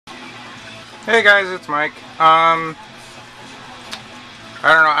Hey guys, it's Mike. I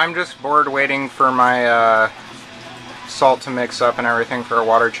don't know, I'm just bored waiting for my salt to mix up and everything for a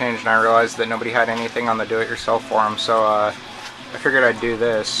water change, and I realized that nobody had anything on the do-it-yourself forum, so I figured I'd do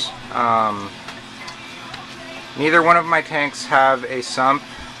this. Neither one of my tanks have a sump.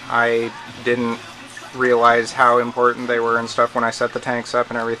 I didn't realize how important they were and stuff when I set the tanks up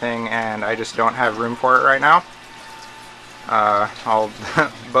and everything, and I just don't have room for it right now.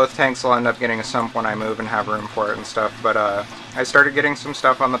 Both tanks will end up getting a sump when I move and have room for it and stuff, but I started getting some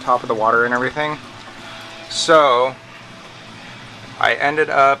stuff on the top of the water and everything. So I ended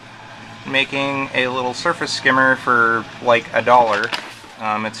up making a little surface skimmer for like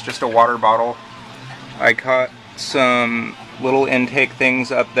 $1. It's just a water bottle. I caught some little intake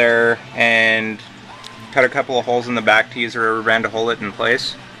things up there and cut a couple of holes in the back to use a rubber band to hold it in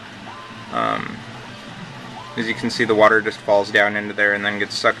place. As you can see, the water just falls down into there and then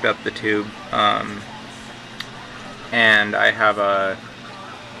gets sucked up the tube. And I have a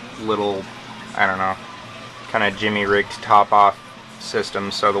little, I don't know, kind of jimmy rigged top off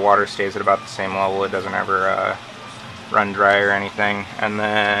system so the water stays at about the same level. It doesn't ever run dry or anything. And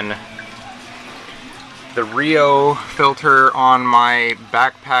then the Rio filter on my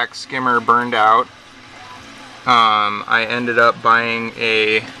bakpak skimmer burned out. I ended up buying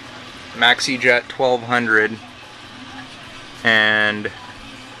a maxi 1200 and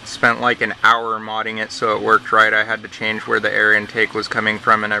spent like an hour modding it so it worked right. I had to change where the air intake was coming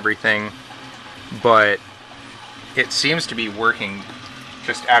from and everything, but it seems to be working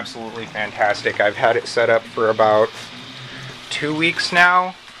just absolutely fantastic. I've had it set up for about 2 weeks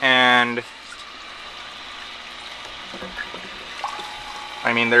now, and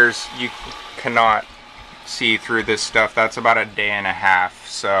I mean, you cannot see through this stuff. That's about a day and a half,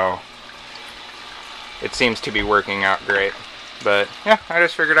 so it seems to be working out great. But yeah, I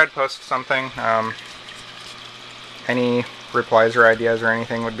just figured I'd post something. Any replies or ideas or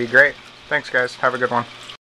anything would be great. Thanks guys, have a good one.